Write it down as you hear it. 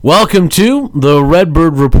Welcome to the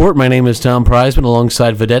Redbird Report. My name is Tom Prizeman,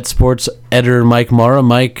 alongside Vidette Sports editor Mike Mara.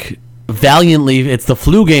 Mike, valiantly, it's the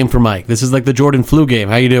flu game for Mike. This is like the Jordan flu game.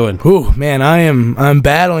 How you doing? Ooh, man, I'm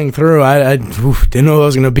battling through. I didn't know I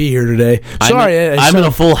was going to be here today. Sorry, I'm in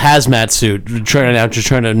a full hazmat suit, just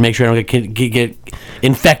trying to make sure I don't get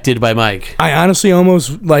infected by Mike. I honestly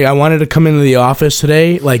almost I wanted to come into the office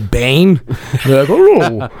today like Bane. Like,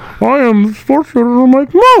 oh, I am sports editor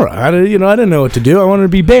Mike Mara. I didn't know what to do. I wanted to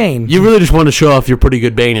be Bane. You really just wanted to show off your pretty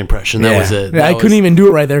good Bane impression. That was it. I couldn't even do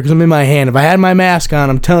it right there because I'm in my hand. If I had my mask on,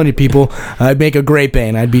 I'm telling you, people, I'd make a great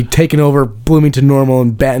Bane. I'd be taking over Bloomington Normal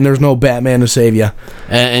and there's no Batman to save you.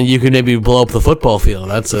 And you could maybe blow up the football field.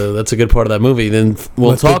 That's a good part of that movie. Then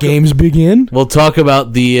Let the games begin. We'll talk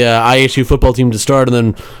about the ISU football team to start,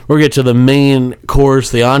 and then we'll get to the main course,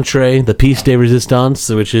 the entree, the piece de resistance,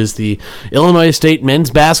 which is the Illinois State men's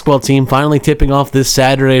basketball team finally tipping off this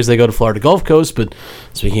Saturday as they go to Florida Gulf Coast. But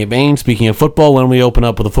speaking of Bane, speaking of football, when we open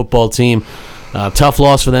up with a football team, tough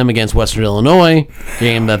loss for them against Western Illinois,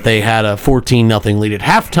 game that they had a 14-0 lead at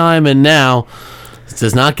halftime, and now it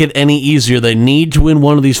does not get any easier. They need to win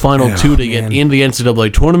one of these final two to get in the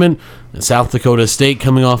NCAA tournament. And South Dakota State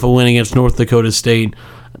coming off a win against North Dakota State.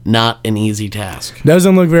 Not an easy task.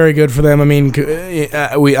 Doesn't look very good for them. I mean,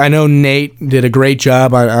 I know Nate did a great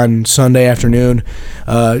job on Sunday afternoon,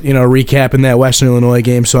 recapping that Western Illinois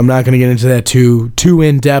game, so I'm not going to get into that too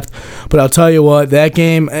in depth. But I'll tell you what, that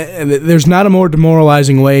game, there's not a more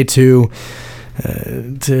demoralizing way to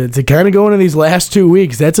kind of go into these last 2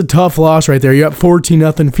 weeks. That's a tough loss right there. You're up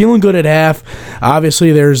 14-0, feeling good at half.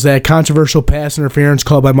 Obviously, there's that controversial pass interference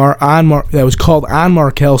called by that was called on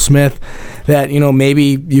Markel Smith. That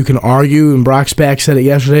maybe you can argue, and Brock Spack said it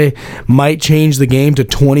yesterday, might change the game to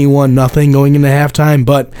 21-0 going into halftime.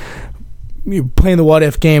 But you're playing the what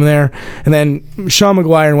if game there, and then Sean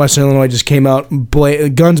McGuire and Western Illinois just came out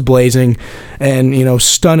guns blazing, and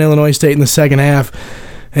stunned Illinois State in the second half.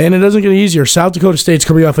 And it doesn't get easier. South Dakota State's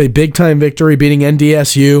coming off a big-time victory, beating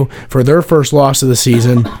NDSU for their first loss of the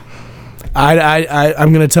season.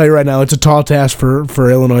 I'm going to tell you right now, it's a tall task for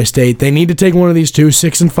Illinois State. They need to take one of these two.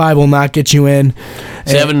 6-5 will not get you in.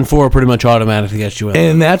 7-4 pretty much automatically gets you in.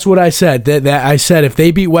 And that's what I said. That I said if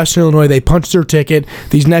they beat Western Illinois, they punch their ticket.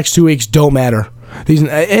 These next 2 weeks don't matter. These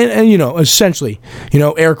essentially,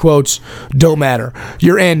 air quotes, don't matter.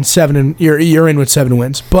 You're in you're in with 7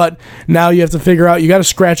 wins. But now you have to figure out, you got to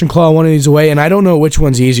scratch and claw one of these away, and I don't know which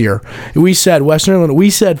one's easier. We said Western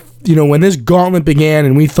Illinois. When this gauntlet began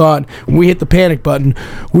and when we hit the panic button,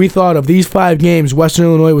 we thought of these 5 games, Western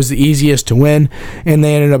Illinois was the easiest to win, and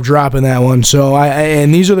they ended up dropping that one. So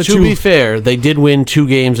and these are the two. To be fair, they did win 2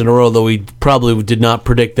 games in a row, though we probably did not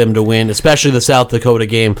predict them to win, especially the South Dakota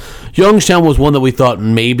game. Youngstown was one that we thought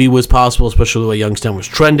maybe was possible, especially the way Youngstown was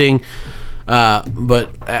trending.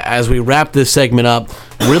 But as we wrap this segment up,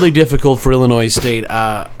 really difficult for Illinois State.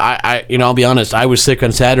 I'll be honest, I was sick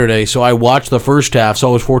on Saturday, so I watched the first half, saw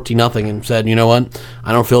it was 14-0, and said, you know what,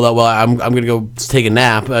 I don't feel that well. I'm going to go take a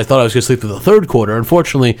nap. I thought I was going to sleep through the third quarter.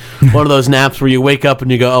 Unfortunately, one of those naps where you wake up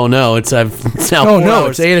and you go, oh no, it's now 4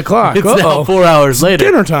 hours. It's 8 o'clock. It's now 4 hours later.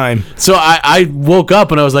 Dinner time. So I woke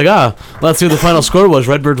up and I was like, let's see what the final score was.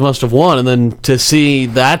 Redbirds must have won. And then to see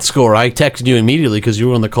that score, I texted you immediately because you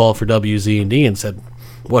were on the call for WZ&D and said,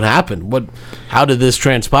 what happened? How did this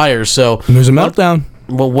transpire? So there's a meltdown.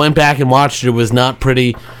 Went back and watched it. It was not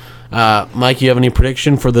pretty. Mike, you have any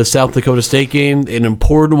prediction for the South Dakota State game? An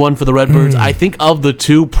important one for the Redbirds. I think of the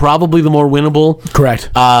two, probably the more winnable. Correct.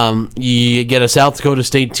 You get a South Dakota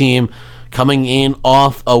State team coming in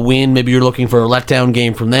off a win. Maybe you're looking for a letdown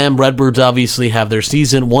game from them. Redbirds obviously have their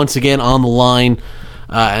season once again on the line.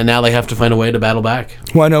 And now they have to find a way to battle back.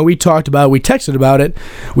 Well, I know we texted about it.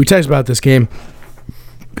 We texted about this game.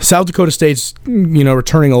 South Dakota State's,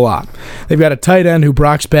 returning a lot. They've got a tight end who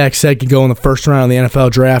Brock Spack said could go in the first round of the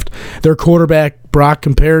NFL draft. Their quarterback, Brock,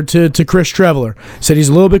 compared to Chris Treveler, said he's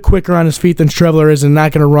a little bit quicker on his feet than Treveler is and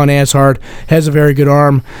not going to run as hard, has a very good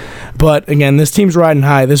arm. But, again, this team's riding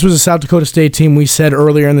high. This was a South Dakota State team we said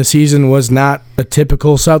earlier in the season was not a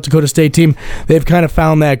typical South Dakota State team. They've kind of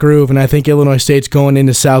found that groove, and I think Illinois State's going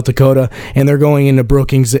into South Dakota, and they're going into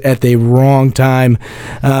Brookings at the wrong time.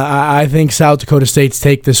 I think South Dakota State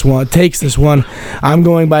takes this one. I'm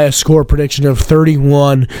going by a score prediction of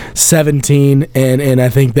 31-17, and I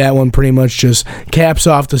think that one pretty much just caps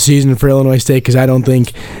off the season for Illinois State because I don't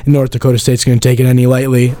think North Dakota State's going to take it any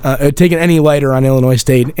lighter on Illinois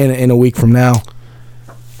State in a week from now.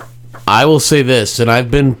 I will say this, and I've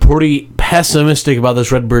been pretty pessimistic about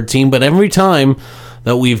this Redbird team, but every time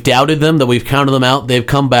that we've doubted them, that we've counted them out, they've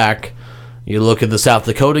come back. You look at the South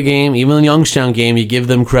Dakota game, even the Youngstown game, you give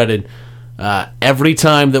them credit. Every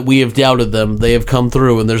time that we have doubted them, they have come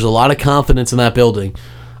through, and there's a lot of confidence in that building.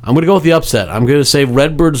 I'm going to go with the upset. I'm going to say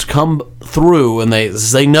Redbirds come through, and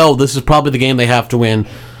they know this is probably the game they have to win.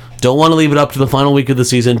 Don't want to leave it up to the final week of the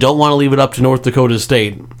season. Don't want to leave it up to North Dakota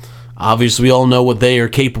State. Obviously, we all know what they are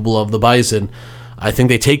capable of, the Bison. I think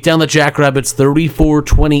they take down the Jackrabbits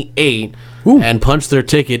 34-28 and punch their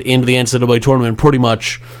ticket into the NCAA tournament pretty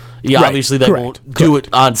much. Yeah, right. Obviously, they won't do it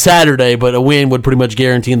on Saturday, but a win would pretty much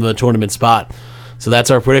guarantee them the tournament spot. So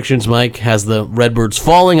that's our predictions. Mike has the Redbirds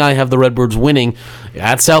falling. I have the Redbirds winning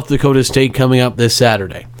at South Dakota State coming up this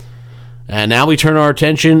Saturday. And now we turn our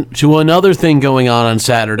attention to another thing going on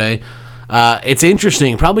Saturday. It's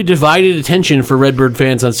interesting. Probably divided attention for Redbird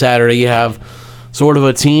fans on Saturday. You have sort of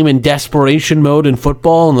a team in desperation mode in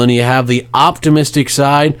football, and then you have the optimistic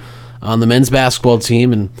side on the men's basketball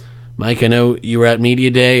team. And Mike, I know you were at Media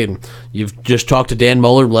Day, and you've just talked to Dan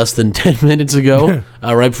Muller less than 10 minutes ago,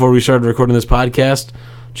 right before we started recording this podcast.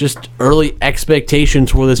 Just early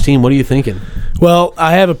expectations for this team. What are you thinking? Well,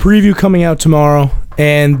 I have a preview coming out tomorrow,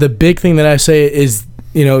 and the big thing that I say is,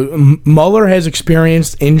 Muller has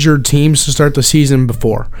experienced injured teams to start the season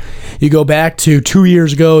before. You go back to 2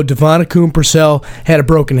 years ago, Devon Purcell had a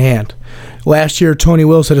broken hand. Last year, Tony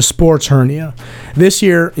Wills had a sports hernia. This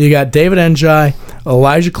year, you got David Njai,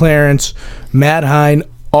 Elijah Clarence, Matt Hine,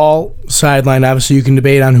 all sidelined. Obviously, you can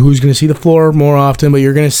debate on who's going to see the floor more often, but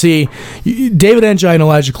you're going to see David Njai and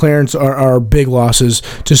Elijah Clarence are big losses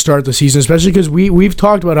to start the season, especially because we've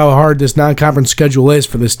talked about how hard this non-conference schedule is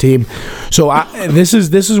for this team. So this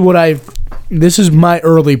is my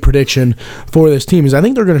early prediction for this team is I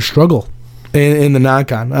think they're going to struggle in the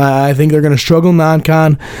non-con. I think they're going to struggle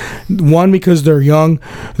non-con. One, because they're young,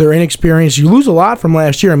 they're inexperienced. You lose a lot from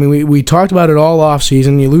last year. I mean, we talked about it all off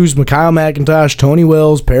season. You lose Mikhail McIntosh, Tony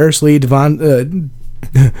Wills, Paris Lee, Deontay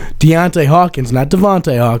Hawkins, not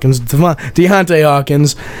Devontae Hawkins, Deontay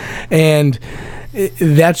Hawkins, and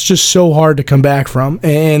that's just so hard to come back from.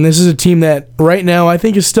 And this is a team that right now I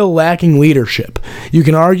think is still lacking leadership. You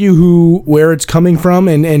can argue where it's coming from,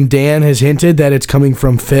 and Dan has hinted that it's coming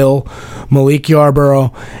from Phil, Malik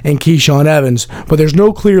Yarborough, and Keyshawn Evans, but there's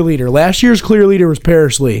no clear leader. Last year's clear leader was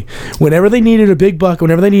Paris Lee. Whenever they needed a big buck,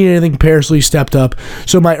 whenever they needed anything, Paris Lee stepped up.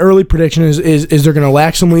 So my early prediction is they're going to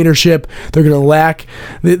lack some leadership. They're going to lack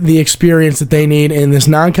the experience that they need, and this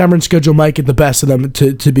non-conference schedule might get the best of them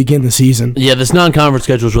to begin the season. Yeah, this non-conference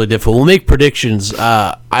schedule is really difficult. We'll make predictions.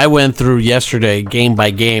 I went through yesterday game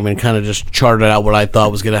by game and kind of just charted out what I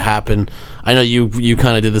thought was going to happen. I know you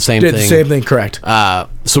kind of did the same thing. Did the same thing, correct.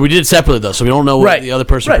 So we did it separately, though, so we don't know what the other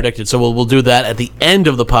person predicted. So we'll do that at the end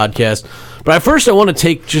of the podcast. But at first, I want to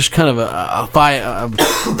take just kind of a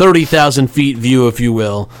 30,000 feet view, if you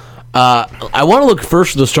will. I want to look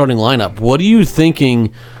first at the starting lineup. What are you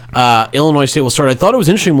thinking Illinois State will start? I thought it was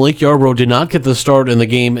interesting Malik Yarborough did not get the start in the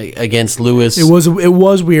game against Lewis. It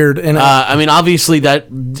was weird. And I mean, obviously, that,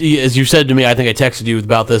 as you said to me, I think I texted you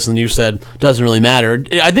about this, and you said doesn't really matter.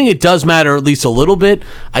 I think it does matter at least a little bit.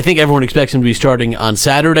 I think everyone expects him to be starting on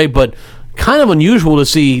Saturday, but kind of unusual to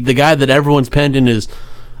see the guy that everyone's penned in is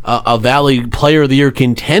a Valley Player of the Year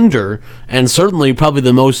contender, and certainly probably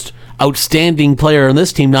the most outstanding player on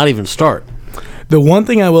this team not even start. The one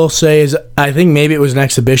thing I will say is I think maybe it was an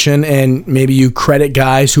exhibition, and maybe you credit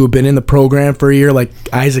guys who have been in the program for a year, like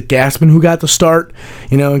Isaac Gassman, who got the start,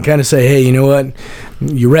 and kind of say, hey, you know what,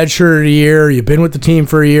 you redshirted a year, you've been with the team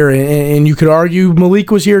for a year, and you could argue Malik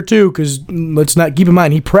was here too, because let's not keep in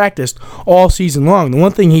mind, he practiced all season long. The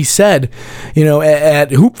one thing he said,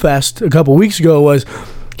 at Hoop Fest a couple weeks ago was,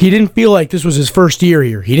 he didn't feel like this was his first year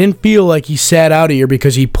here. He didn't feel like he sat out a year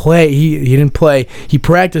because he didn't play. He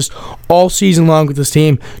practiced all season long with this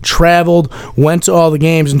team, traveled, went to all the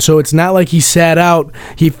games, and so it's not like he sat out.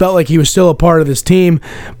 He felt like he was still a part of this team.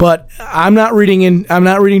 But I'm not reading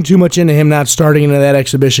too much into him not starting into that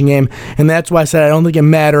exhibition game, and that's why I said I don't think it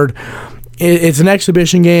mattered. It's an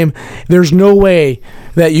exhibition game. There's no way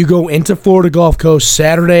that you go into Florida Gulf Coast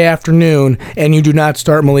Saturday afternoon and you do not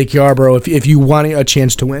start Malik Yarborough if you want a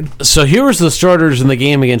chance to win. So here was the starters in the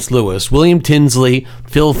game against Lewis. William Tinsley,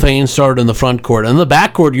 Phil Fain started in the front court. In the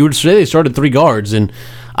back court, you would say they started three guards, and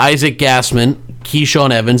Isaac Gassman, Keyshawn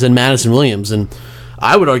Evans, and Madison Williams. And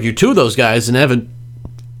I would argue two of those guys, and Evan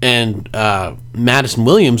and Madison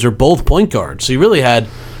Williams, are both point guards. So you really had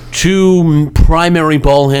two primary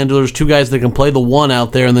ball handlers, two guys that can play the one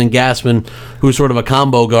out there, and then Gassman, who's sort of a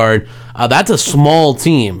combo guard. That's a small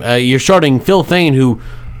team. You're starting Phil Fain, who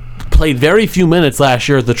played very few minutes last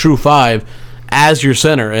year at the True Five, as your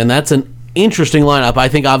center, and that's an interesting lineup. I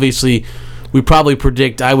think, obviously, we probably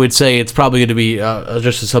predict. I would say it's probably going to be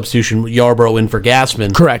just a substitution, Yarborough in for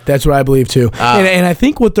Gassman. Correct. That's what I believe too. And I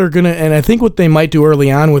think what they might do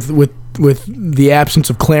early on with the absence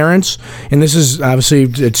of Clarence, and this is obviously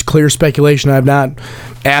it's clear speculation. I've not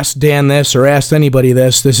asked Dan this or asked anybody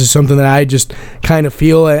this. This is something that I just kind of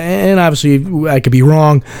feel, and obviously I could be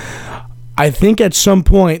wrong. I think at some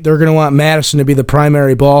point they're going to want Madison to be the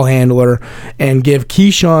primary ball handler and give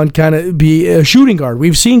Keyshawn kind of be a shooting guard.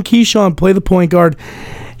 We've seen Keyshawn play the point guard.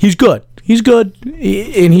 He's good. He's good,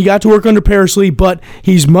 and he got to work under Paris Lee, but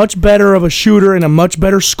he's much better of a shooter and a much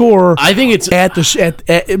better scorer. I think it's at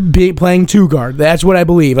playing two guard. That's what I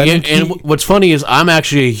believe. What's funny is I'm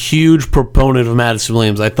actually a huge proponent of Madison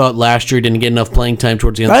Williams. I thought last year he didn't get enough playing time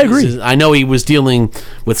towards the end. I agree. I know he was dealing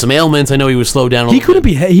with some ailments. I know he was slowed down. He couldn't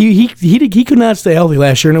be. He could not stay healthy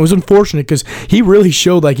last year, and it was unfortunate because he really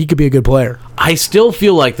showed like he could be a good player. I still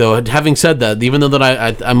feel like, though, having said that, even though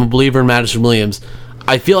that I'm a believer in Madison Williams,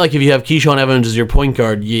 I feel like if you have Keyshawn Evans as your point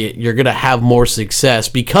guard, you're going to have more success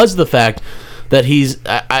because of the fact that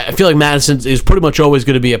I feel like Madison is pretty much always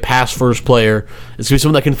going to be a pass-first player. It's going to be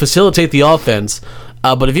someone that can facilitate the offense.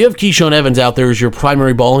 But if you have Keyshawn Evans out there as your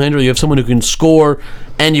primary ball handler, you have someone who can score,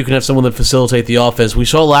 and you can have someone that facilitate the offense. We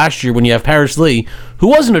saw last year when you have Paris Lee, who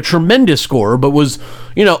wasn't a tremendous scorer, but was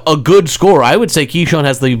a good scorer. I would say Keyshawn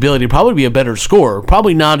has the ability to probably be a better scorer.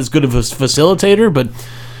 Probably not as good of a facilitator, but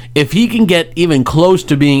if he can get even close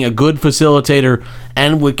to being a good facilitator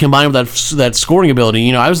and would combine with that scoring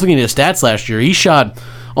ability, I was looking at his stats last year. He shot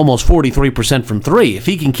almost 43% from three. If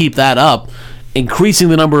he can keep that up, increasing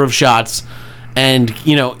the number of shots and,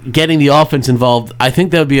 getting the offense involved, I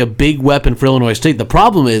think that would be a big weapon for Illinois State. The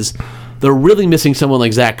problem is they're really missing someone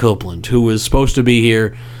like Zach Copeland, who was supposed to be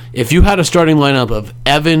here. If you had a starting lineup of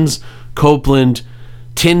Evans, Copeland,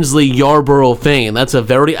 Tinsley, Yarborough, Fain, that's a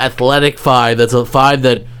very athletic five. That's a five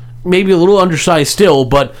that maybe a little undersized still,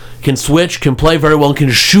 but can switch, can play very well, and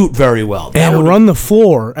can shoot very well. And run the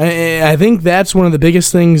floor. I think that's one of the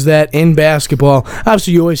biggest things that in basketball,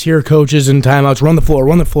 obviously you always hear coaches in timeouts, run the floor,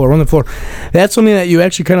 run the floor, run the floor. That's something that you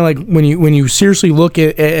actually kind of like when you seriously look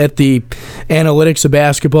at the analytics of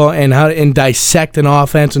basketball and dissect an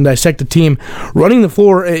offense and dissect a team, running the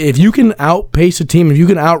floor, if you can outpace a team, if you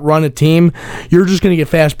can outrun a team, you're just going to get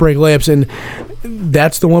fast break layups. And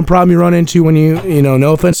that's the one problem you run into when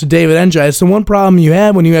no offense to David Njai, it's the one problem you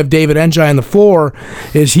have when you have David Njai on the floor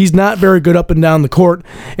is he's not very good up and down the court,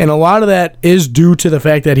 and a lot of that is due to the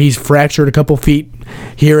fact that he's fractured a couple feet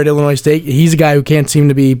here at Illinois State. He's a guy who can't seem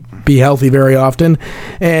to be healthy very often.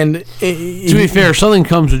 And to be fair, something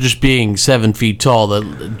comes with just being 7 feet tall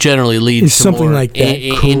that generally leads to something more like that,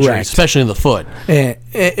 injuries, especially in the foot.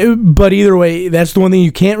 But either way, that's the one thing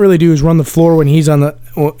you can't really do is run the floor when he's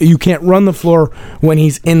you can't run the floor when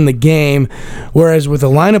he's in the game. Whereas with a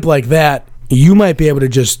lineup like that, you might be able to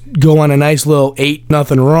just go on a nice little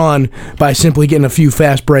 8-0 run by simply getting a few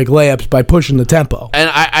fast break layups by pushing the tempo. And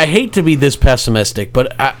I hate to be this pessimistic,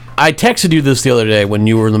 but I texted you this the other day when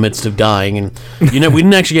you were in the midst of dying, and we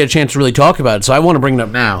didn't actually get a chance to really talk about it, so I want to bring it up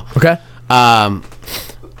now. Okay. And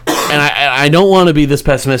I don't want to be this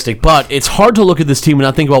pessimistic, but it's hard to look at this team and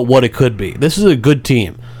not think about what it could be. This is a good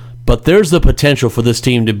team, but there's the potential for this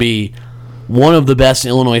team to be one of the best in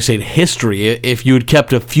Illinois State history if you had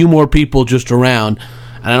kept a few more people just around.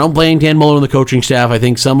 And I don't blame Dan Muller and the coaching staff. I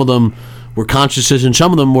think some of them were conscious decisions.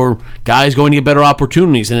 Some of them were guys going to get better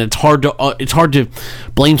opportunities, and it's hard to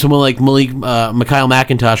blame someone like Mikhail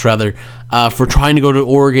McIntosh for trying to go to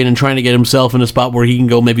Oregon and trying to get himself in a spot where he can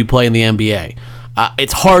go maybe play in the NBA.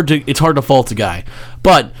 It's hard to fault a guy,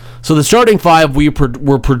 but so the starting five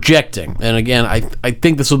we're projecting, and again I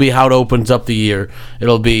think this will be how it opens up the year.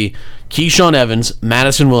 It'll be Keyshawn Evans,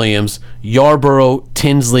 Madison Williams, Yarborough,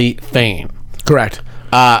 Tinsley, Fain. Correct.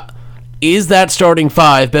 Is that starting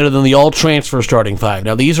five better than the all-transfer starting five?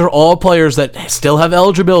 Now, these are all players that still have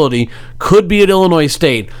eligibility, could be at Illinois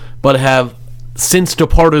State, but have since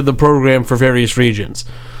departed the program for various regions.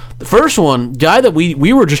 The first one, guy that we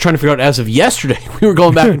were just trying to figure out as of yesterday. We were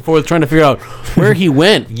going back and forth trying to figure out where he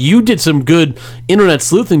went. You did some good internet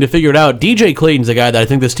sleuthing to figure it out. DJ Clayton's a guy that I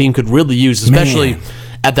think this team could really use, especially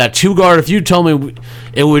at that two guard. If you tell me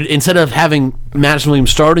it would, instead of having Madison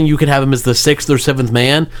Williams starting, you could have him as the 6th or 7th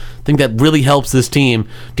man, I think that really helps this team.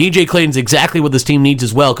 DJ Clayton's exactly what this team needs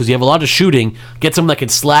as well, because you have a lot of shooting. Get someone that can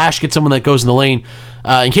slash, get someone that goes in the lane.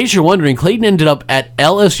 In case you're wondering, Clayton ended up at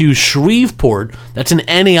LSU Shreveport. That's an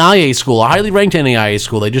NAIA school, a highly ranked NAIA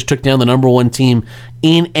school. They just took down the number 1 team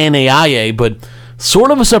in NAIA, but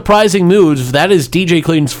sort of a surprising move. That is DJ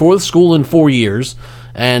Clayton's 4th school in 4 years,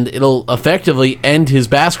 and it'll effectively end his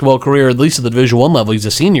basketball career, at least at the Division I level. He's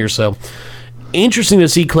a senior, so interesting to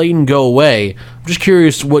see Clayton go away. I'm just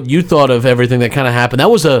curious what you thought of everything that kind of happened. That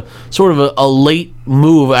was a sort of a late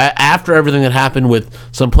move after everything that happened with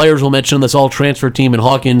some players we'll mention on this all-transfer team in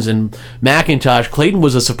Hawkins and McIntosh. Clayton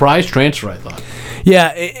was a surprise transfer, I thought. Yeah,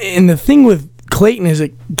 and the thing with Clayton is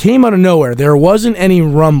it came out of nowhere. There wasn't any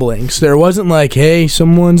rumblings. There wasn't like, hey,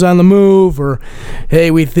 someone's on the move, or hey,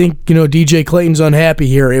 we think DJ Clayton's unhappy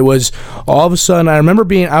here. It was all of a sudden. I remember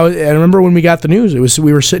when we got the news.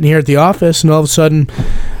 We were sitting here at the office, and all of a sudden,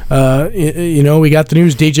 we got the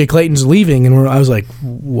news DJ Clayton's leaving, and I was like,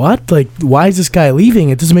 what? Like, why is this guy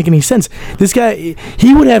leaving? It doesn't make any sense. This guy,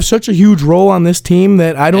 he would have such a huge role on this team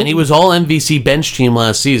that I don't. And he was all MVC bench team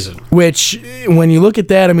last season. Which, when you look at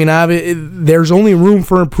that, I mean, there's only room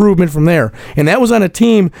for improvement from there. And that was on a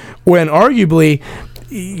team when arguably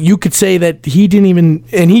you could say that he didn't even,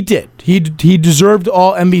 and he did. He deserved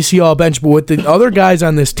all MVC all bench, but with the other guys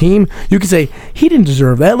on this team, you could say he didn't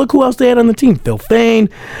deserve that. Look who else they had on the team: Phil Fain,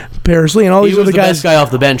 Paris Lee, and all these other guys. He was the best guy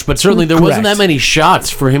off the bench, but certainly there wasn't that many shots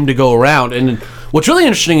for him to go around. And what's really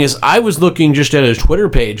interesting is I was looking just at his Twitter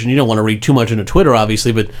page, and you don't want to read too much into Twitter,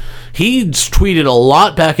 obviously, but he tweeted a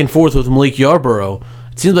lot back and forth with Malik Yarborough.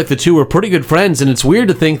 It seems like the two were pretty good friends, and it's weird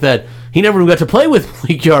to think that he never even got to play with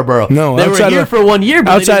Malik Yarborough. No, they were here for 1 year,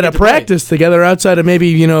 but outside of practice together, outside of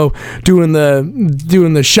maybe doing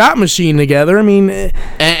the shot machine together. I mean,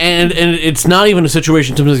 and it's not even a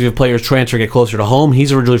situation. Sometimes if players transfer, get closer to home.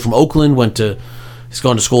 He's originally from Oakland, he's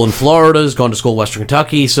gone to school in Florida, he's gone to school in Western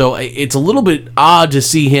Kentucky, so it's a little bit odd to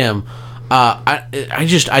see him.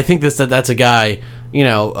 I think that's a guy,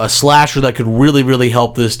 a slasher that could really, really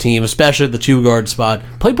help this team, especially at the 2-guard spot.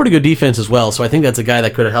 Played pretty good defense as well, so I think that's a guy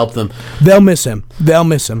that could have helped them. They'll miss him.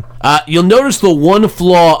 You'll notice the one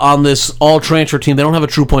flaw on this all-transfer team, they don't have a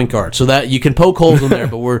true point guard, so that you can poke holes in there,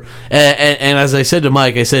 but and as I said to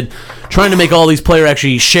Mike, I said, trying to make all these players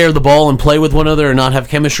actually share the ball and play with one another and not have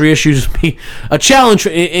chemistry issues would be a challenge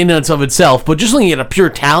in and of itself, but just looking at a pure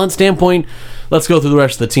talent standpoint, let's go through the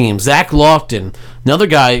rest of the team. Zach Lofton, another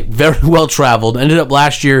guy, very well traveled, ended up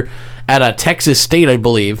last year at Texas State, I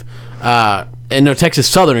believe. Texas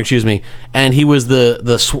Southern, excuse me. And he was the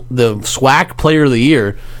SWAC Player of the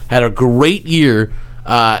Year. Had a great year,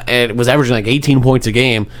 and was averaging like 18 points a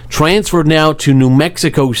game. Transferred now to New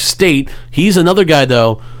Mexico State. He's another guy,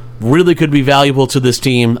 though, really could be valuable to this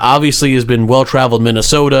team. Obviously, has been well traveled.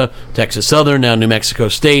 Minnesota, Texas Southern, now New Mexico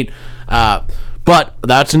State. But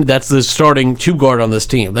that's the starting 2-guard on this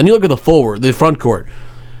team. Then you look at the front court.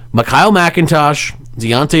 Mikhail McIntosh,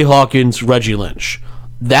 Deontay Hawkins, Reggie Lynch.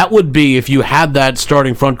 That would be, if you had that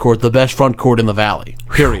starting front court, the best front court in the Valley,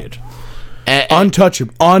 period.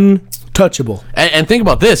 Untouchable. And think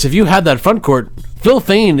about this. If you had that front court, Phil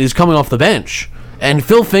Fain is coming off the bench. And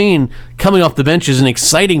Phil Fain coming off the bench is an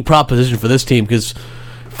exciting proposition for this team because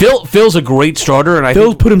Phil's a great starter, and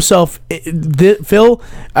Phil hasn't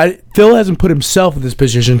put himself in this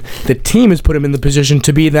position. The team has put him in the position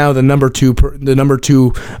to be now the number two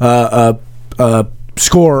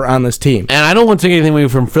scorer on this team. And I don't want to take anything away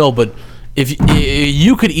from Phil, but if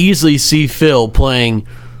you could easily see Phil playing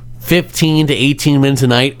 15 to 18 minutes a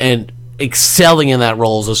night and excelling in that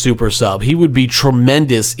role as a super sub, he would be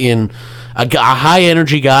tremendous in. A high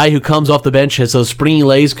energy guy who comes off the bench, has those springy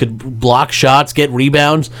legs, could block shots, get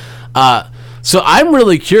rebounds. So I'm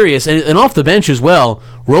really curious, and off the bench as well.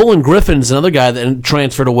 Roland Griffin's another guy that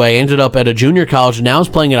transferred away, ended up at a junior college, and now is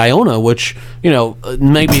playing at Iona, which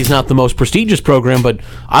maybe is not the most prestigious program, but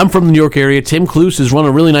I'm from the New York area. Tim Cluse has run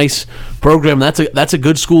a really nice program. That's a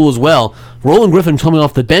good school as well. Roland Griffin coming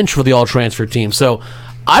off the bench for the all-transfer team. So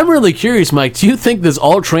I'm really curious, Mike. Do you think this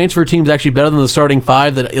all-transfer team is actually better than the starting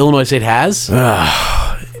 5 that Illinois State has?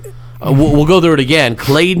 We'll go through it again.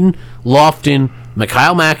 Clayton, Lofton,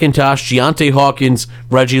 Mikhail McIntosh, Deontay Hawkins,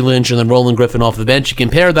 Reggie Lynch, and then Roland Griffin off the bench. You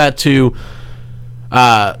compare that to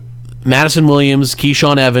Madison Williams,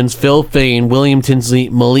 Keyshawn Evans, Phil Fain, William Tinsley,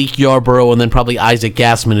 Malik Yarborough, and then probably Isaac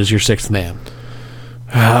Gassman is your 6th man.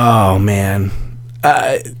 Oh, man.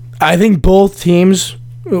 I think both teams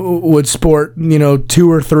would sport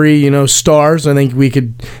 2 or 3 stars. I think we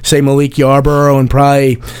could say Malik Yarborough, and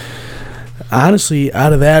probably honestly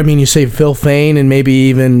out of that, I mean, you say Phil Fain and maybe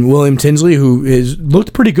even William Tinsley, who has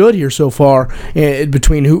looked pretty good here so far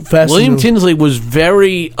between Hoop Fest. William Tinsley was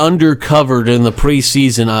very undercovered in the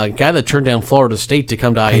preseason, a guy that turned down Florida State to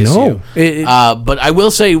come to ISU. I know. But I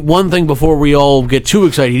will say one thing before we all get too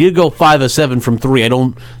excited. He did go 5 of 7 from 3. I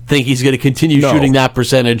don't think he's going to continue shooting that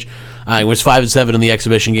percentage. He was 5 of 7 in the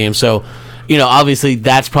exhibition game, so obviously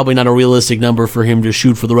that's probably not a realistic number for him to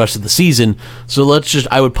shoot for the rest of the season. So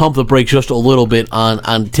I would pump the brakes just a little bit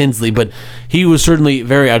on Tinsley, but he was certainly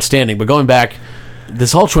very outstanding. But going back,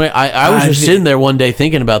 this whole I was just sitting there one day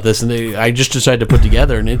thinking about this, and I just decided to put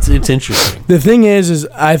together, and it's interesting. The thing is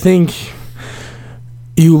I think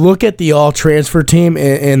you look at the all-transfer team,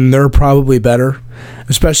 and they're probably better,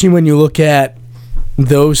 especially when you look at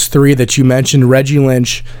those three that you mentioned, Reggie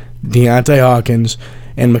Lynch, Deontay Hawkins,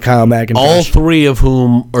 and Mikhail McIntosh. All three of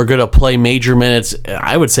whom are going to play major minutes.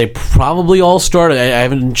 I would say probably all start. I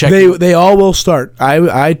haven't checked. They all will start.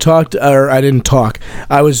 I talked, or I didn't talk.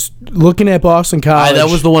 I was looking at Boston College. That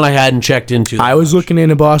was the one I hadn't checked into. I was looking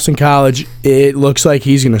into Boston College. It looks like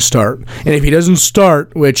he's going to start. And if he doesn't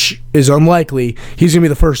start, which is unlikely, he's going to be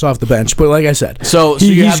the first off the bench. But like I said. So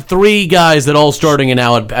you have three guys that all starting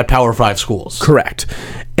now at Power 5 schools. Correct.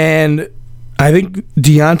 And I think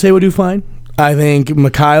Deontay will do fine. I think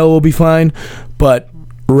Mikhail will be fine, but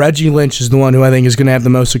Reggie Lynch is the one who I think is going to have the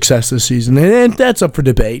most success this season. And that's up for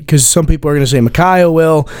debate because some people are going to say Mikhail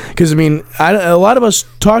will. Because, I mean, a lot of us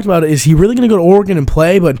talked about it. Is he really going to go to Oregon and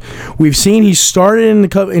play? But we've seen he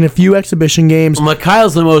started in a few exhibition games.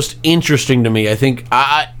 Mikhail's the most interesting to me. I think,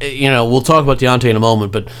 we'll talk about Deontay in a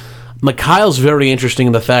moment, but Mikhail's very interesting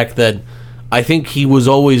in the fact that I think he was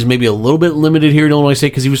always maybe a little bit limited here at Illinois State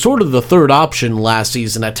because he was sort of the third option last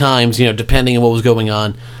season at times, depending on what was going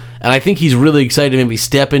on. And I think he's really excited to maybe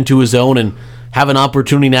step into his own and have an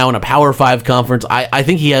opportunity now in a Power 5 conference. I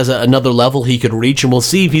think he has another level he could reach, and we'll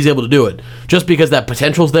see if he's able to do it. Just because that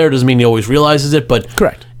potential's there doesn't mean he always realizes it, but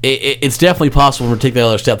correct. It's definitely possible to take that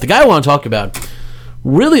other step. The guy I want to talk about,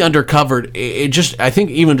 really undercovered. I think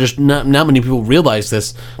even just not many people realize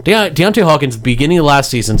this. Deontay Hawkins, at the beginning of last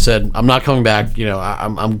season, said, "I'm not coming back.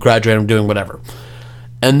 I'm graduating. I'm doing whatever."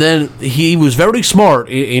 And then he was very smart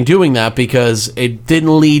in doing that because it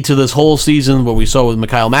didn't lead to this whole season what we saw with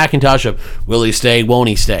Mikhail McIntosh of will he stay, won't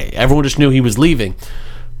he stay? Everyone just knew he was leaving.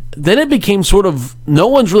 Then it became sort of no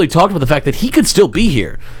one's really talked about the fact that he could still be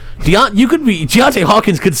here. Deontay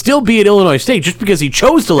Hawkins could still be at Illinois State just because he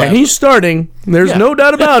chose to leave. And he's starting. There's no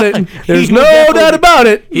doubt about it. There's no doubt about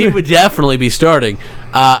it. He would definitely be starting.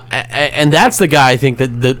 And that's the guy I think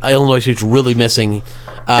that Illinois State's really missing.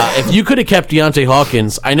 If you could have kept Deontay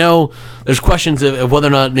Hawkins, I know there's questions of whether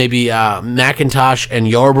or not maybe McIntosh and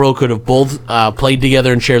Yarbrough could have both played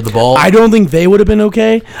together and shared the ball. I don't think they would have been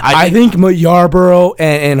okay. I think Yarbrough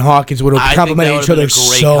and Hawkins would have complemented each other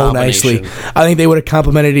so nicely. I think they would have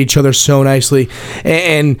complemented each other so nicely.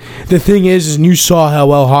 And the thing is you saw how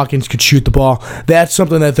well Hawkins could shoot the ball. That's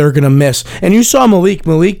something that they're going to miss. And you saw Malik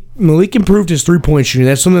improved his three-point shooting.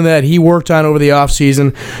 That's something that he worked on over the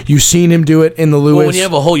offseason. You've seen him do it in the Lewis. Well, when you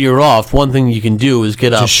have a whole year off, one thing you can do is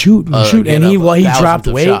get up. Just shoot. And he dropped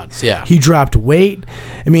weight. Shots. Yeah. He dropped weight.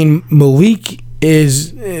 I mean,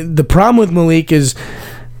 the problem with Malik is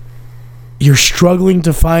you're struggling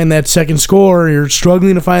to find that second scorer. You're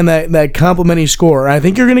struggling to find that complimenting scorer. I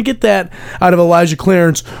think you're going to get that out of Elijah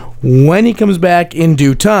Clarence when he comes back in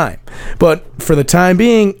due time. But for the time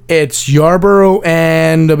being, it's Yarbrough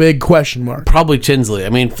and a big question mark. Probably Tinsley. I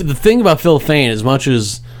mean, the thing about Phil Fain, as much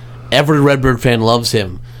as every Redbird fan loves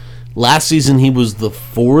him, last season he was the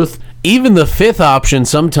fourth, even the fifth option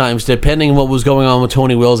sometimes, depending on what was going on with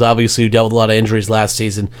Tony Wills, obviously, who dealt with a lot of injuries last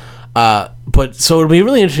season. But so it'll be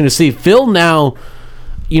really interesting to see. Phil now,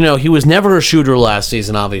 he was never a shooter last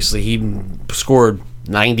season, obviously. He scored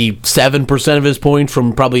 97% of his points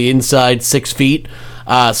from probably inside 6 feet.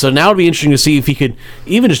 So now it'll be interesting to see if he could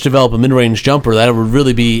even just develop a mid-range jumper. That would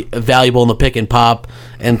really be valuable in the pick and pop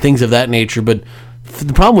and things of that nature. But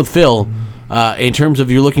the problem with Phil, in terms of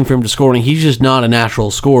you're looking for him to score, and he's just not a natural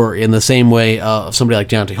scorer in the same way of somebody like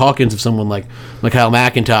Deontay Hawkins, of someone like Mikhail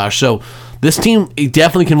McIntosh. So this team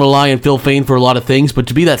definitely can rely on Phil Fain for a lot of things, but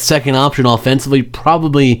to be that second option offensively,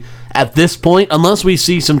 probably at this point, unless we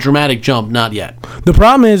see some dramatic jump, not yet. The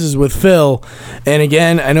problem is with Phil, and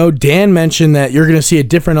again, I know Dan mentioned that you're going to see a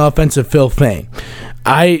different offensive Phil Fain.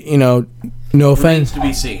 No offense. To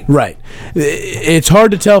be seen. Right. It's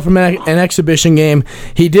hard to tell from an exhibition game.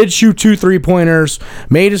 He did shoot 2 3-pointers,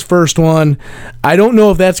 made his first one. I don't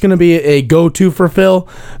know if that's going to be a go-to for Phil.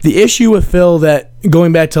 The issue with Phil, that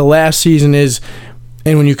going back to last season, is,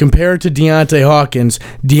 and when you compare it to Deontay Hawkins,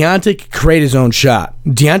 Deontay could create his own shot.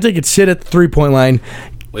 Deontay could sit at the 3-point line.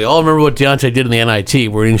 We all remember what Deontay did in the NIT,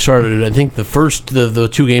 where he started, I think, the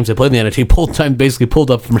 2 games they played in the NIT, basically pulled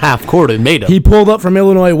up from half court and made them. He pulled up from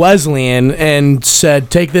Illinois Wesleyan and said,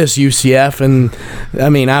 "Take this, UCF." And, I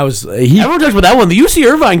mean, everyone talks about that one. The UC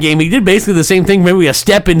Irvine game, he did basically the same thing, maybe a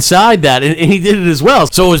step inside that, and he did it as well.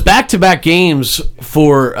 So it was back-to-back games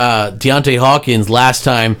for Deontay Hawkins last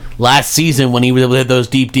season when he was able to hit those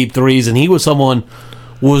deep, deep threes, and he was someone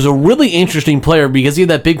was a really interesting player because he had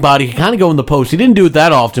that big body. He could kind of go in the post. He didn't do it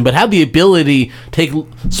that often, but had the ability to take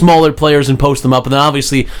smaller players and post them up. And then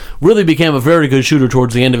obviously really became a very good shooter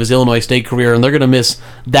towards the end of his Illinois State career. And they're going to miss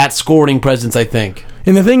that scoring presence, I think.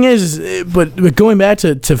 And the thing is, but going back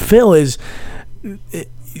to Phil is,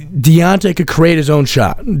 Deontay could create his own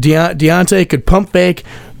shot. Deontay could pump fake,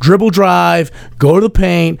 dribble drive, go to the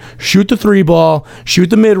paint, shoot the three ball,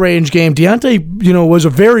 shoot the mid-range game. Deontay, was a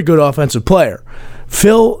very good offensive player.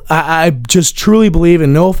 Phil, I just truly believe,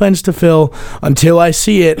 and no offense to Phil, until I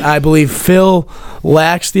see it, I believe Phil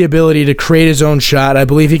lacks the ability to create his own shot. I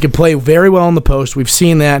believe he can play very well in the post. We've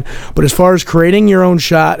seen that. But as far as creating your own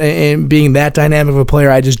shot and being that dynamic of a player,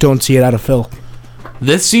 I just don't see it out of Phil.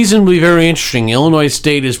 This season will be very interesting. Illinois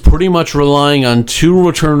State is pretty much relying on two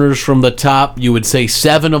returners from the top, you would say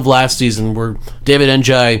 7 of last season, where David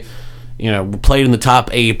Njai, played in the top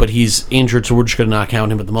 8, but he's injured, so we're just going to not count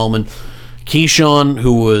him at the moment. Keyshawn,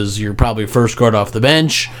 who was your probably first guard off the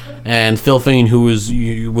bench, and Phil Fain, who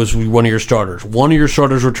was one of your starters. One of your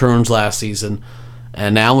starters returns last season,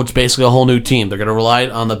 and now it's basically a whole new team. They're going to rely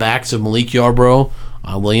on the backs of Malik Yarbrough,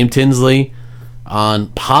 on William Tinsley, on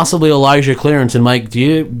possibly Elijah Clarence. And Mike,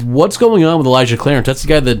 what's going on with Elijah Clarence? That's the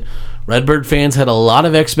guy that Redbird fans had a lot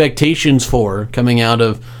of expectations for coming out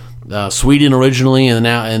of Sweden originally,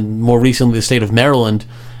 and more recently the state of Maryland.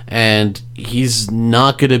 And he's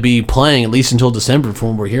not going to be playing at least until December, from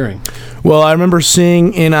what we're hearing. Well, I remember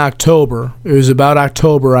seeing in October, it was about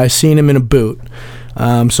October, I seen him in a boot.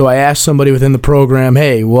 So I asked somebody within the program,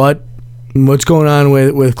 hey, what's going on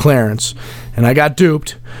with Clarence? And I got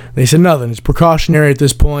duped. They said nothing. It's precautionary at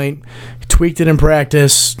this point. He tweaked it in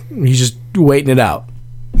practice. He's just waiting it out.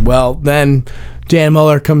 Well, then Dan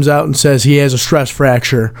Muller comes out and says he has a stress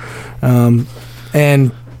fracture.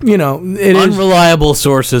 And it unreliable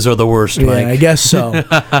sources are the worst, yeah, Mike. I guess so.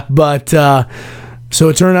 But so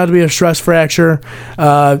it turned out to be a stress fracture.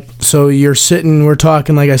 So we're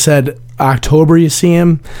talking, like I said, October you see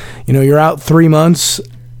him. You're out 3 months.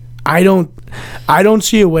 I don't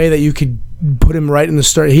see a way that you could put him right in the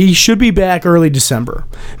start. He should be back early December.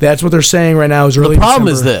 That's what they're saying right now is early December. The problem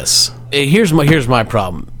December. is this. Here's my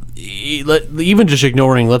problem. Even just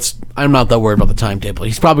ignoring, I'm not that worried about the timetable.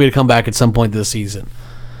 He's probably going to come back at some point this season.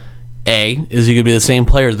 Is he going to be the same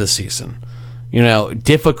player this season?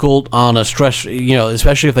 Difficult on a stretch,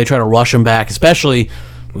 especially if they try to rush him back, especially,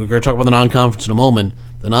 we're going to talk about the non-conference in a moment.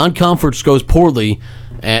 The non-conference goes poorly,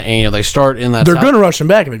 and they start in that. They're going to rush him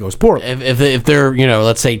back if it goes poorly. If they're,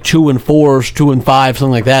 let's say 2-4, 2-5, something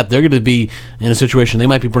like that, they're going to be in a situation they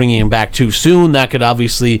might be bringing him back too soon. That could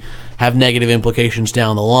obviously have negative implications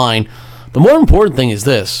down the line. The more important thing is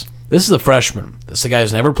this. This is a freshman. This is a guy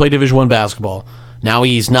who's never played Division I basketball. Now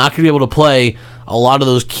he's not going to be able to play a lot of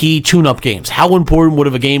those key tune-up games. How important would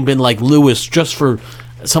have a game been like Lewis just for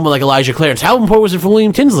someone like Elijah Clarence? How important was it for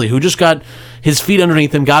William Tinsley, who just got his feet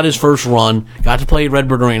underneath him, got his first run, got to play at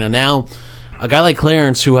Redbird Arena? Now, a guy like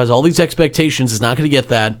Clarence, who has all these expectations, is not going to get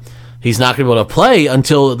that. He's not going to be able to play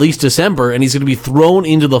until at least December, and he's going to be thrown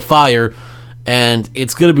into the fire, and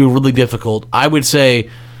it's going to be really difficult. I would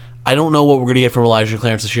say, I don't know what we're going to get from Elijah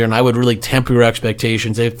Clarence this year, and I would really temper your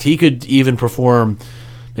expectations. If he could even perform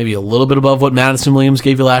maybe a little bit above what Madison Williams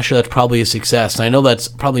gave you last year, that's probably a success. And I know that's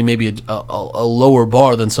probably maybe a lower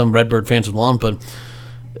bar than some Redbird fans would want, but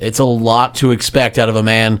it's a lot to expect out of a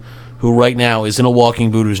man who right now is in a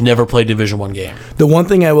walking boot, who's never played Division I game. The one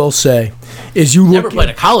thing I will say is never played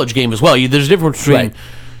a college game as well. There's a difference between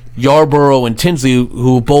Yarborough and Tinsley,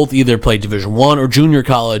 who both either played Division I or junior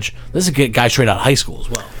college. This is a guy straight out of high school as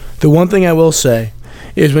well. The one thing I will say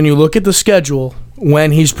is when you look at the schedule,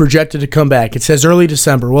 when he's projected to come back, it says early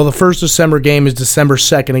December. Well, the first December game is December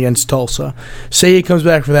 2nd against Tulsa. Say he comes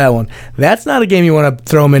back for that one. That's not a game you want to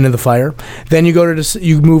throw him into the fire. Then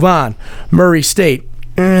you move on. Murray State,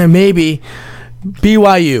 maybe.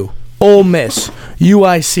 BYU, Ole Miss,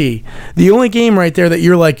 UIC. The only game right there that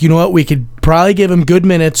you're like, you know what, we could probably give him good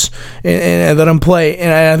minutes and let him play.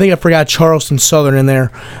 And I think I forgot Charleston Southern in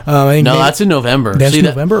there. That's in November. That's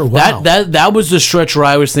November? Wow. That was the stretch where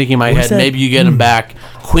I was thinking in my head, maybe you get him back.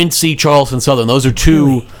 Quincy, Charleston Southern. Those are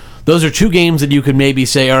two games that you could maybe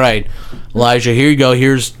say, all right, Elijah, here you go.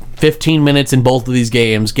 Here's 15 minutes in both of these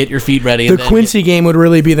games. Get your feet ready. The Quincy game would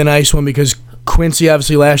really be the nice one because Quincy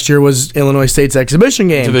obviously last year was Illinois State's exhibition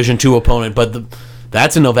game. Division II opponent, but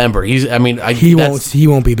that's in November. He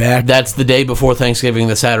won't be back. That's the day before Thanksgiving,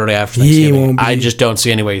 the Saturday after Thanksgiving. He won't be. I just don't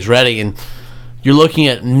see any way he's ready. And you're looking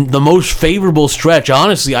at the most favorable stretch.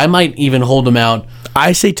 Honestly, I might even hold him out.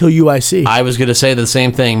 I say till UIC. I was going to say the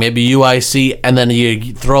same thing. Maybe UIC, and then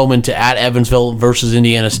you throw him into at Evansville versus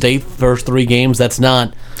Indiana State. First 3 games. That's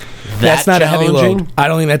not that's not a heavy load. I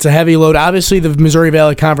don't think that's a heavy load. Obviously, the Missouri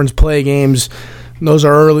Valley Conference play games, those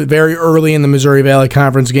are early, very early in the Missouri Valley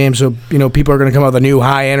Conference game, so people are going to come out with a new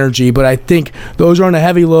high energy. But I think those aren't a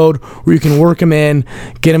heavy load where you can work him in,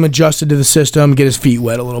 get him adjusted to the system, get his feet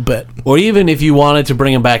wet a little bit. Or even if you wanted to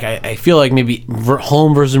bring him back, I feel like maybe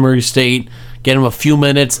home versus Murray State, get him a few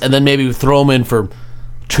minutes, and then maybe throw him in for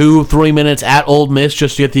 2-3 minutes at Ole Miss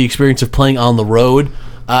just to get the experience of playing on the road,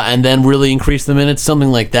 and then really increase the minutes.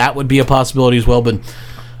 Something like that would be a possibility as well. But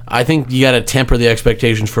I think you got to temper the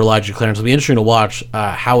expectations for Elijah Clarence. It'll be interesting to watch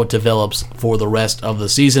how it develops for the rest of the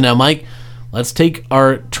season. Now, Mike, let's take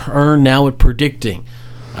our turn now at predicting.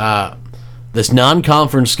 This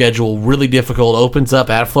non-conference schedule, really difficult, opens up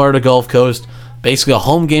at Florida Gulf Coast. Basically a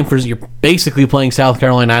home game for you're basically playing South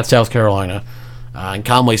Carolina at South Carolina. In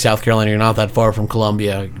Conway, South Carolina, you're not that far from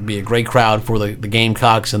Columbia. It'd be a great crowd for the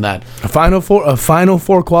Gamecocks and that. A Final Four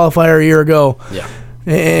qualifier a year ago. Yeah.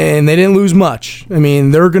 And they didn't lose much. I mean,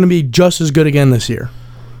 they're going to be just as good again this year.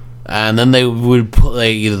 And then they would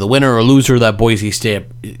play either the winner or loser of that Boise State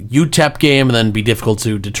UTEP game, and then be difficult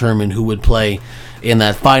to determine who would play in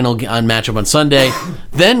that final matchup on Sunday.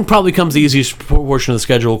 Then probably comes the easiest portion of the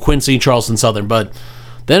schedule, Quincy, Charleston Southern. But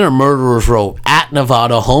then a murderer's row at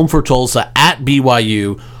Nevada, home for Tulsa, at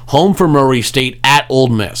BYU, home for Murray State, at Ole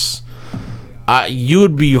Miss. You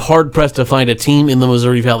would be hard-pressed to find a team in the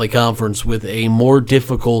Missouri Valley Conference with a more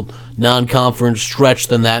difficult non-conference stretch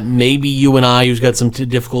than that. Maybe UNI, who's got some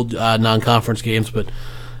difficult non-conference games, but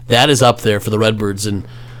that is up there for the Redbirds. And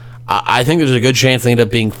I think there's a good chance they end up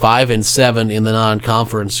being 5-7 in the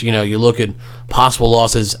non-conference. You look at possible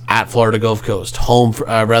losses at Florida Gulf Coast, home,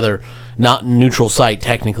 not neutral site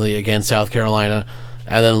technically against South Carolina.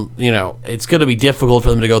 And then, it's going to be difficult for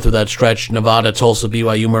them to go through that stretch. Nevada, Tulsa,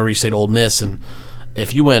 BYU, Murray State, Ole Miss. And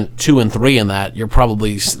if you went 2-3 in that, you're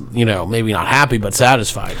probably, maybe not happy, but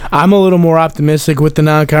satisfied. I'm a little more optimistic with the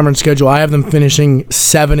non-conference schedule. I have them finishing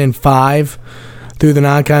 7-5 through the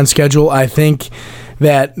non-con schedule. I think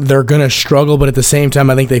that they're going to struggle, but at the same time,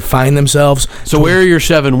 I think they find themselves. So where are your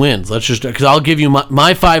 7 wins? Because I'll give you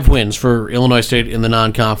my 5 wins for Illinois State in the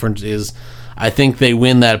non-conference is I think they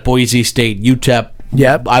win that Boise State UTEP.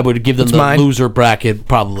 Yep. I would give them loser bracket,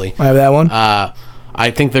 probably. I have that one. I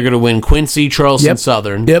think they're going to win Quincy, Charleston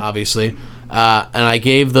Southern, obviously. And I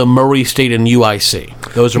gave them Murray State and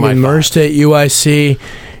UIC. Those are my 5. Murray State, UIC.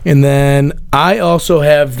 And then I also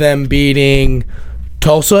have them beating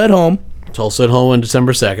Tulsa at home. Tulsa at home on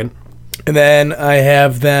December 2nd. And then I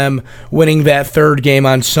have them winning that third game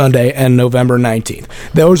on Sunday and November 19th.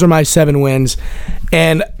 Those are my 7 wins.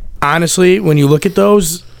 And honestly, when you look at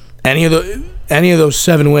those, any of those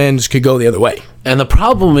 7 wins could go the other way. And the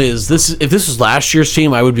problem is, if this was last year's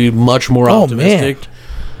team, I would be much more optimistic. Man.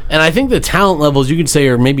 And I think the talent levels, you could say,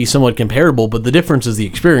 are maybe somewhat comparable, but the difference is the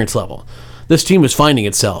experience level. This team is finding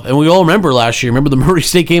itself. And we all remember last year. Remember the Murray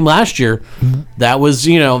State game last year? That was,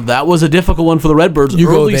 that was a difficult one for the Redbirds.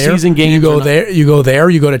 Early season games. You go there. You go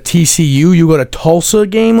to TCU. You go to Tulsa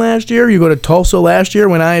game last year. You go to Tulsa last year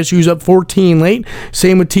when ISU's up 14 late.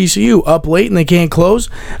 Same with TCU, up late and they can't close.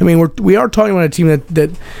 I mean, we are talking about a team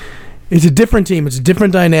that it's a different team. It's a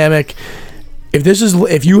different dynamic.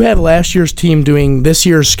 If you had last year's team doing this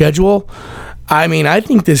year's schedule, I mean, I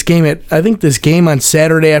think this game on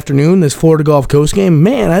Saturday afternoon, this Florida Gulf Coast game,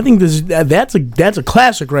 man, I think that's a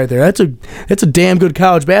classic right there. That's a damn good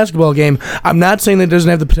college basketball game. I'm not saying that it doesn't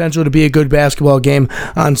have the potential to be a good basketball game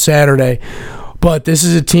on Saturday, but this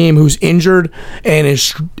is a team who's injured and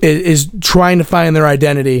is trying to find their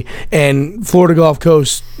identity. And Florida Gulf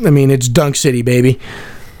Coast, I mean, it's Dunk City, baby.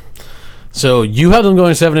 So you have them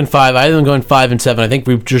going 7-5. I have them going 5-7. I think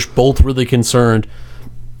we're just both really concerned.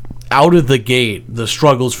 Out of the gate, the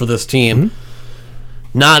struggles for this team,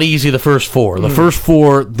 not easy the first 4. The first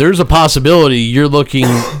 4, there's a possibility you're looking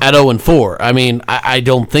at 0-4. I mean, I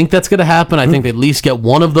don't think that's going to happen. I think they at least get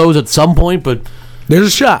one of those at some point, but there's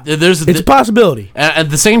a shot. It's a possibility. At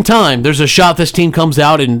the same time, there's a shot this team comes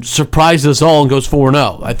out and surprises us all and goes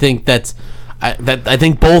 4-0. I think I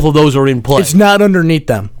think both of those are in play. It's not underneath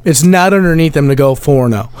them. It's not underneath them to go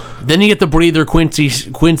 4-0. Then you get the breather,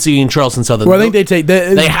 Quincy and Charleston Southern. Well, I think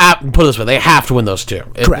they have put it this way. They have to win those 2.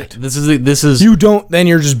 Correct. This is. You don't. Then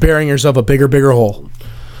you're just burying yourself a bigger hole.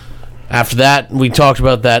 After that, we talked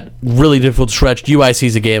about that really difficult stretch.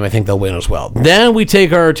 UIC's a game I think they'll win as well. Then we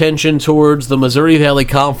take our attention towards the Missouri Valley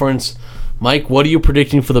Conference. Mike, what are you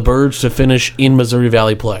predicting for the Birds to finish in Missouri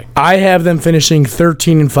Valley play? I have them finishing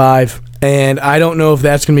 13-5. And I don't know if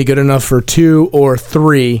that's going to be good enough for 2 or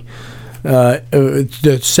 3.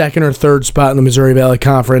 the second or third spot in the Missouri Valley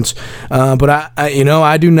Conference. But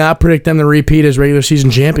I do not predict them to repeat as regular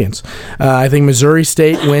season champions. I think Missouri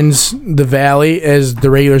State wins the Valley as the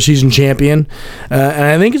regular season champion, and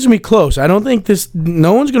I think it's gonna be close. I don't think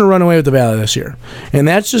no one's gonna run away with the Valley this year, and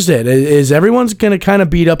that's just it. Is everyone's gonna kind of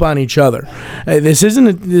beat up on each other? This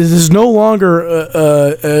is no longer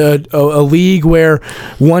a league where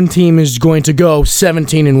one team is going to go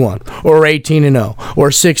 17-1 or 18-0 or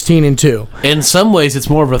 16-2. In some ways, it's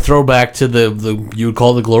more of a throwback to the you would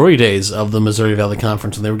call the glory days of the Missouri Valley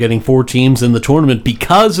Conference, and they were getting 4 teams in the tournament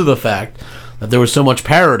because of the fact that there was so much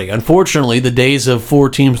parity. Unfortunately, the days of 4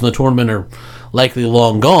 teams in the tournament are likely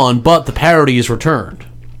long gone, but the parity is returned.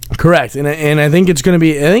 Correct, and I think it's going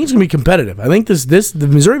to be competitive. I think the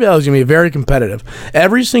Missouri Valley is going to be very competitive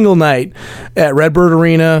every single night at Redbird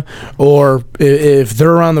Arena, or if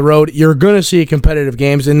they're on the road, you're going to see competitive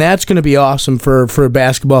games, and that's going to be awesome for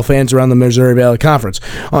basketball fans around the Missouri Valley Conference.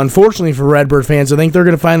 Unfortunately for Redbird fans, I think they're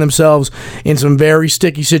going to find themselves in some very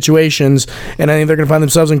sticky situations, and I think they're going to find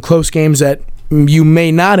themselves in close games that you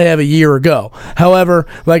may not have a year ago. However,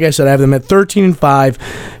 like I said, I have them at 13-5,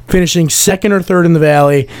 finishing second or third in the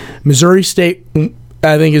Valley. Missouri State,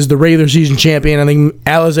 I think, is the regular season champion. I think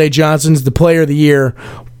Alize Johnson's the player of the year,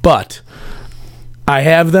 but I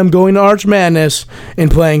have them going to Arch Madness and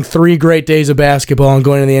playing 3 great days of basketball and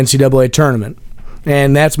going to the NCAA tournament.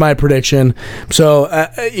 And that's my prediction. So,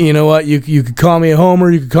 you know what? You could call me a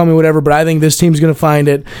homer, you could call me whatever, but I think this team's going to find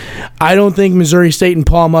it. I don't think Missouri State and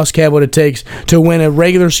Paul Musk have what it takes to win a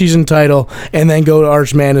regular season title and then go to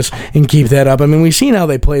Arch Madness and keep that up. I mean, we've seen how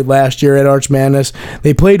they played last year at Arch Madness.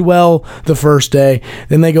 They played well the first day.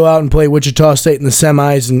 Then they go out and play Wichita State in the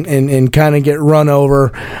semis and kind of get run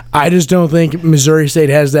over. I just don't think Missouri State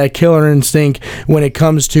has that killer instinct when it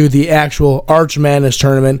comes to the actual Arch Madness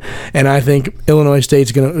tournament, and I think Illinois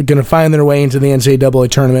State's going to find their way into the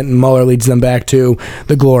NCAA tournament, and Muller leads them back to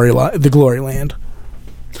the glory land.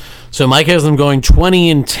 So Mike has them going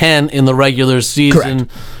 20-10 in the regular season,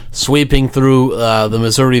 correct, sweeping through the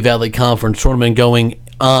Missouri Valley Conference tournament, going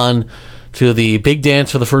on to the big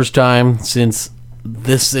dance for the first time since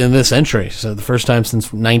this century. So the first time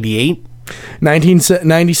since 98?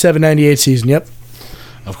 97-98 season, yep.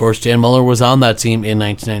 Of course, Jan Muller was on that team in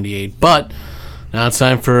 1998, but now it's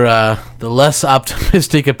time for the less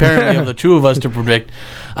optimistic, apparently, of the two of us to predict.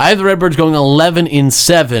 I have the Redbirds going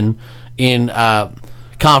 11-7 in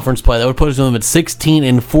conference play. That would put them at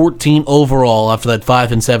 16-14 overall after that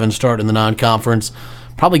 5-7 start in the non-conference.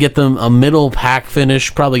 Probably get them a middle pack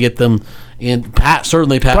finish. Probably get them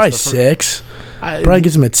certainly past probably 6. Probably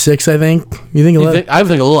gets them at 6. I think. You think 11?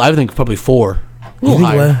 I think probably 4.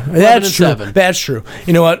 That's true. 7. That's true.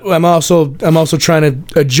 You know what? I'm also trying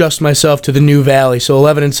to adjust myself to the new Valley. So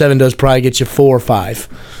 11-7 does probably get you 4 or 5.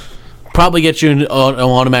 Probably get you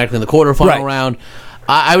automatically in the quarterfinal round.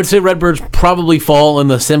 I would say Redbirds probably fall in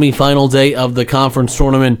the semifinal day of the conference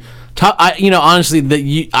tournament.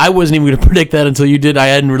 Honestly, I wasn't even going to predict that until you did. I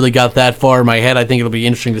hadn't really got that far in my head. I think it'll be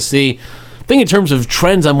interesting to see. I think in terms of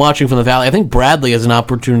trends I'm watching from the Valley, I think Bradley has an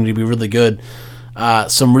opportunity to be really good.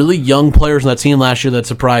 Some really young players on that team last year that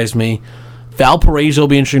surprised me. Valparaiso will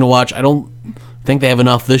be interesting to watch. I don't think they have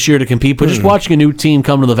enough this year to compete, but just watching a new team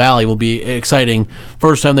come to the Valley will be exciting.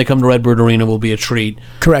 First time they come to Redbird Arena will be a treat.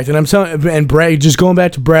 Correct, and I'm telling, and just going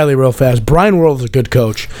back to Bradley real fast. Brian World is a good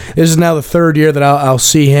coach. This is now the 3rd year that I'll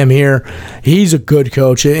see him here. He's a good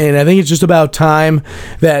coach, and I think it's just about time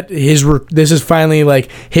that this is finally like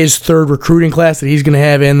his 3rd recruiting class that he's going to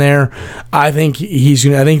have in there. I think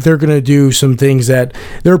they're going to do some things that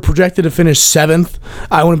they're projected to finish 7th.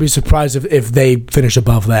 I wouldn't be surprised if they finish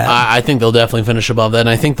above that. I think they'll definitely finish above that, and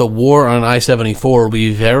I think the war on I-74 will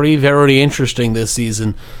be very, very interesting this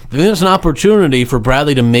season. I think there's an opportunity for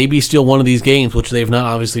Bradley to maybe steal one of these games, which they've not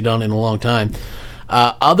obviously done in a long time.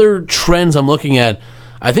 Other trends I'm looking at,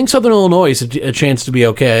 I think Southern Illinois is a chance to be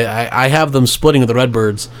okay. I have them splitting with the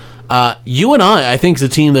Redbirds. UNI, I think, is a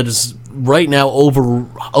team that is right now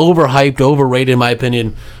overhyped, overrated, in my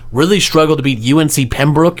opinion. Really struggled to beat UNC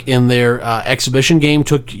Pembroke in their exhibition game.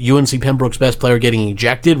 Took UNC Pembroke's best player getting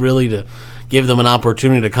ejected, really, to give them an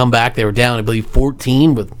opportunity to come back. They were down, I believe,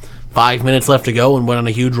 14 with 5 minutes left to go and went on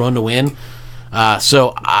a huge run to win.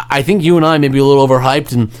 So I think UNI may be a little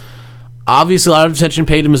overhyped, and obviously a lot of attention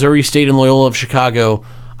paid to Missouri State and Loyola of Chicago.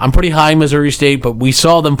 I'm pretty high in Missouri State, but we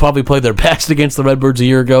saw them probably play their best against the Redbirds a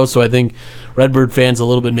year ago, so I think Redbird fans a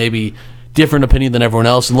little bit maybe different opinion than everyone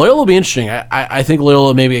else. And Loyola will be interesting. I think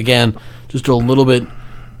Loyola maybe, again, just a little bit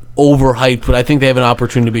overhyped, but I think they have an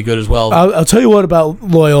opportunity to be good as well. I'll tell you what about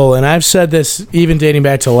Loyola, and I've said this even dating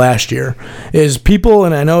back to last year, is people,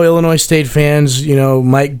 and I know Illinois State fans,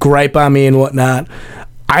 might gripe on me and whatnot.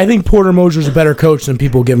 I think Porter Moser's a better coach than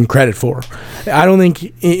people give him credit for. I don't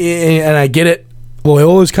think, and I get it,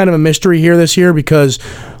 Loyola is kind of a mystery here this year because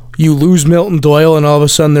you lose Milton Doyle and all of a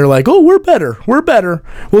sudden they're like, oh, we're better.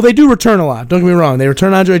 Well, they do return a lot. Don't get me wrong. They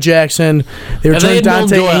return Andre Jackson. They return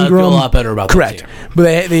Dante Ingram. I feel a lot better about correct. That team.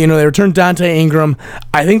 But they return Dante Ingram.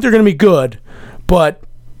 I think they're going to be good, but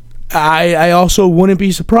I also wouldn't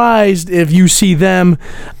be surprised if you see them.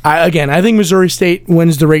 I think Missouri State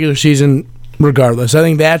wins the regular season regardless. I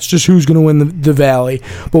think that's just who's going to win the Valley.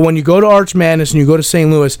 But when you go to Arch Madness and you go to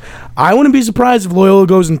St. Louis, I wouldn't be surprised if Loyola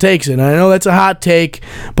goes and takes it. And I know that's a hot take,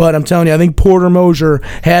 but I'm telling you, I think Porter Moser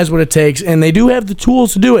has what it takes, and they do have the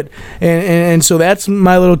tools to do it. And so that's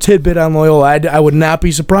my little tidbit on Loyola. I would not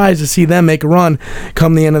be surprised to see them make a run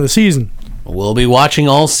come the end of the season. We'll be watching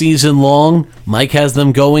all season long. Mike has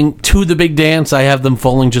them going to the big dance. I have them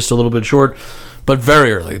falling just a little bit short, but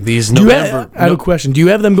very early. I have a question. Do you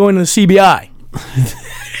have them going to the CBI?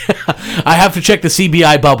 I have to check the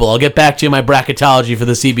CBI bubble. I'll get back to you my bracketology for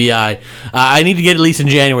the CBI. I need to get at least in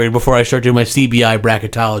January before I start doing my CBI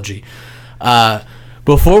bracketology.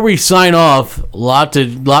 Before we sign off, lot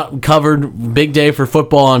covered. Big day for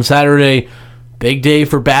football on Saturday. Big day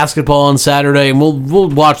for basketball on Saturday, and we'll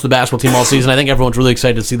watch the basketball team all season. I think everyone's really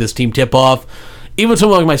excited to see this team tip off. Even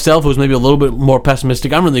someone like myself who's maybe a little bit more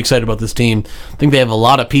pessimistic, I'm really excited about this team. I think they have a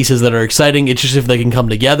lot of pieces that are exciting. It's just if they can come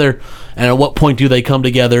together, and at what point do they come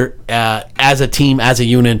together as a team, as a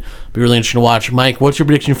unit. Be really interesting to watch. Mike, what's your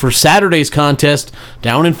prediction for Saturday's contest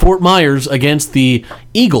down in Fort Myers against the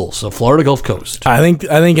Eagles of Florida Gulf Coast? I think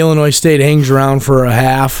Illinois State hangs around for a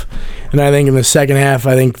half, and I think in the second half,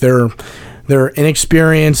 I think their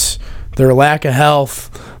inexperience, their lack of health,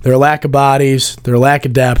 their lack of bodies, their lack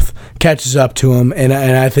of depth catches up to them, and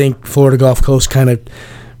I think Florida Gulf Coast kind of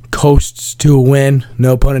coasts to a win.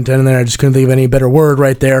 No pun intended there. I just couldn't think of any better word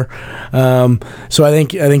right there. So I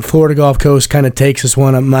think Florida Gulf Coast kind of takes this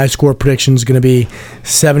one. My score prediction is going to be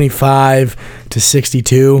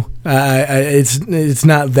 75-62. It's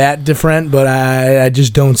not that different, but I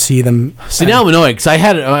just don't see them. See, now I'm annoyed because I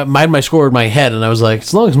had my score in my head, and I was like,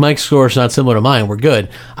 as long as Mike's score is not similar to mine, we're good.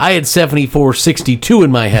 I had 74-62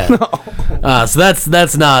 in my head. No. So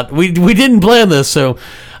that's not. We didn't plan this, so.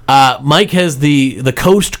 Mike has the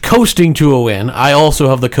coast coasting to a win. I also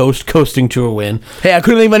have the coast coasting to a win. Hey, I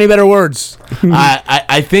couldn't think of any better words.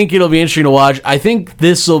 I think it'll be interesting to watch. I think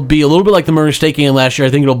this will be a little bit like the Murray State game last year.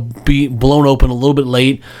 I think it'll be blown open a little bit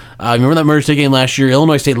late. Remember that Murray State game last year?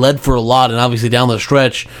 Illinois State led for a lot, and obviously down the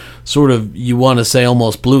stretch, sort of, you want to say,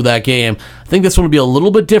 almost blew that game. I think this one will be a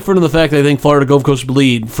little bit different in the fact that I think Florida Gulf Coast will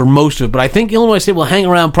lead for most of it, but I think Illinois State will hang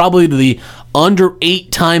around probably to the under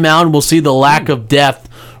 8 timeout, and we'll see the lack of depth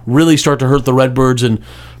really start to hurt the Redbirds and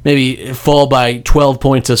maybe fall by 12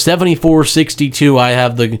 points. So 74-62, I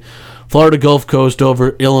have the Florida Gulf Coast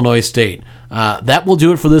over Illinois State. That will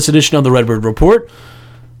do it for this edition of the Redbird Report.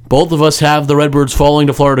 Both of us have the Redbirds falling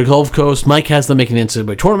to Florida Gulf Coast. Mike has them making the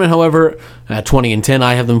NCAA tournament, however, at 20-10.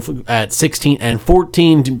 I have them at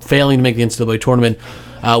 16-14, failing to make the NCAA tournament.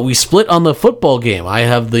 We split on the football game. I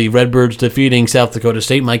have the Redbirds defeating South Dakota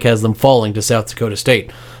State. Mike has them falling to South Dakota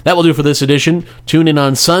State. That will do for this edition. Tune in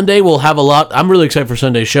on Sunday. We'll have a lot. I'm really excited for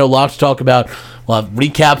Sunday's show. Lots to talk about. We'll have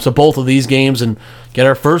recaps of both of these games and get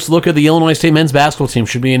our first look at the Illinois State men's basketball team.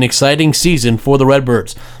 Should be an exciting season for the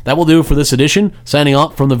Redbirds. That will do it for this edition. Signing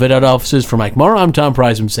off from the Vidout offices for Mike Morrow, I'm Tom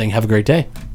Preisman saying have a great day.